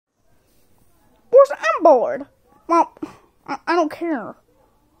I'm bored. Well, I don't care.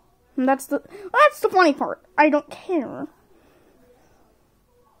 And that's the funny part. I don't care.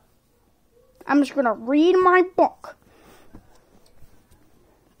 I'm just gonna read my book.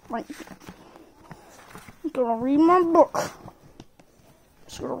 Right here. I'm gonna read my book.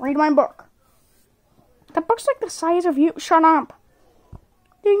 Just gonna read my book. That book's like the size of you. Shut up.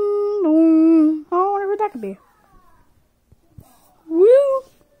 Ding dong. Oh, whatever that could be. Woo.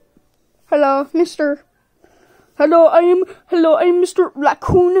 Hello, Mr. Hello, I am Mr.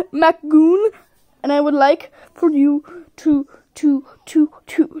 Raccoon Macoon, and I would like for you to do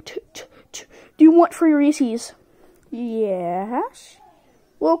you want free Reese's? Yes.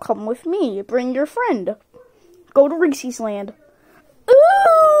 Well, come with me. Bring your friend. Go to Reese's Land.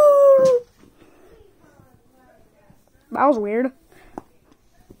 Ooh! That was weird.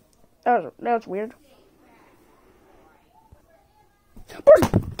 That was weird. Bert,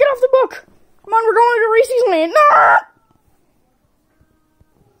 get off the book! Come on, we're going to Reese's Land. No!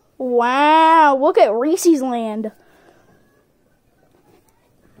 Wow, look at Reese's Land.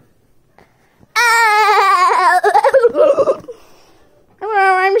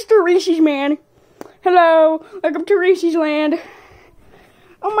 Hello, I'm Mr. Reese's Man. Hello, welcome to Reese's Land.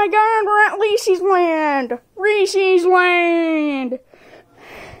 Oh my god, we're at Reese's Land. Reese's Land.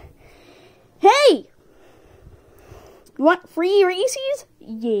 Hey! You want free Reese's?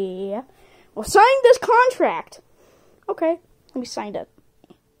 Yeah. Well, sign this contract. Okay, let me sign it.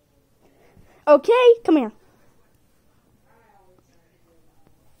 Okay, come here.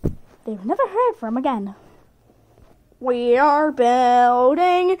 They were never heard from again. We are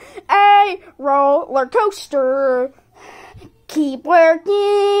building a roller coaster. Keep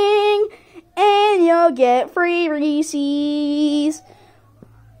working and you'll get free Reese's.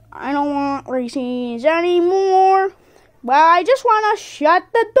 I don't want Reese's anymore. Well, I just want to shut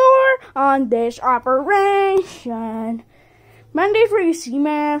the door on this operation. Bendy Reese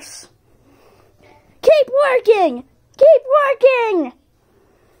mess. Keep working! Keep working!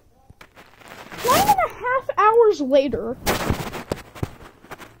 9.5 hours later.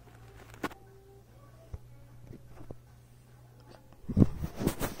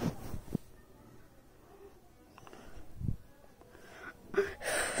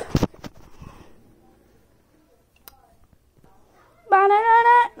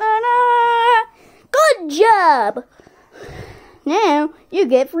 Good job! Now you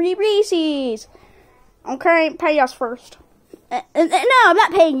get free Reese's. Okay, pay us first. No, I'm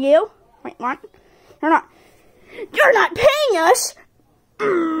not paying you. Wait, what? You're not paying us?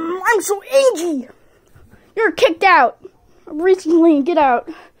 I'm so angry. You're kicked out. Reese's Land, get out.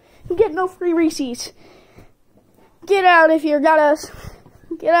 You get no free Reese's. Get out of here, got us.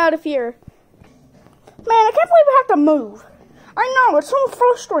 Get out of here. Man, I can't believe we have to move. I know, it's so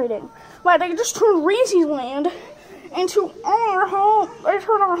frustrating. Like, they just turned Reese's Land into our home. They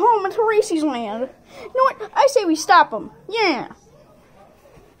turned our home into Reese's Land. You know what? I say we stop them. Yeah.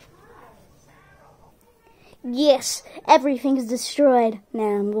 Yes, everything's destroyed. Now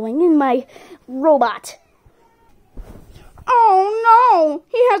I'm going in my robot. Oh no!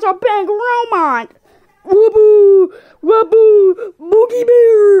 He has a big robot! Waboo! Waboo! Boogie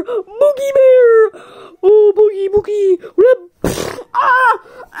Bear! Boogie Bear! Oh, Boogie Boogie! Ah!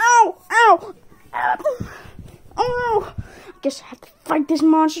 Ow! Ow! Oh no! I guess I have to fight this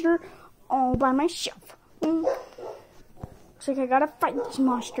monster all by myself. Looks like I gotta fight this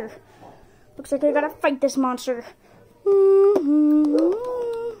monster. Looks like I gotta fight this monster.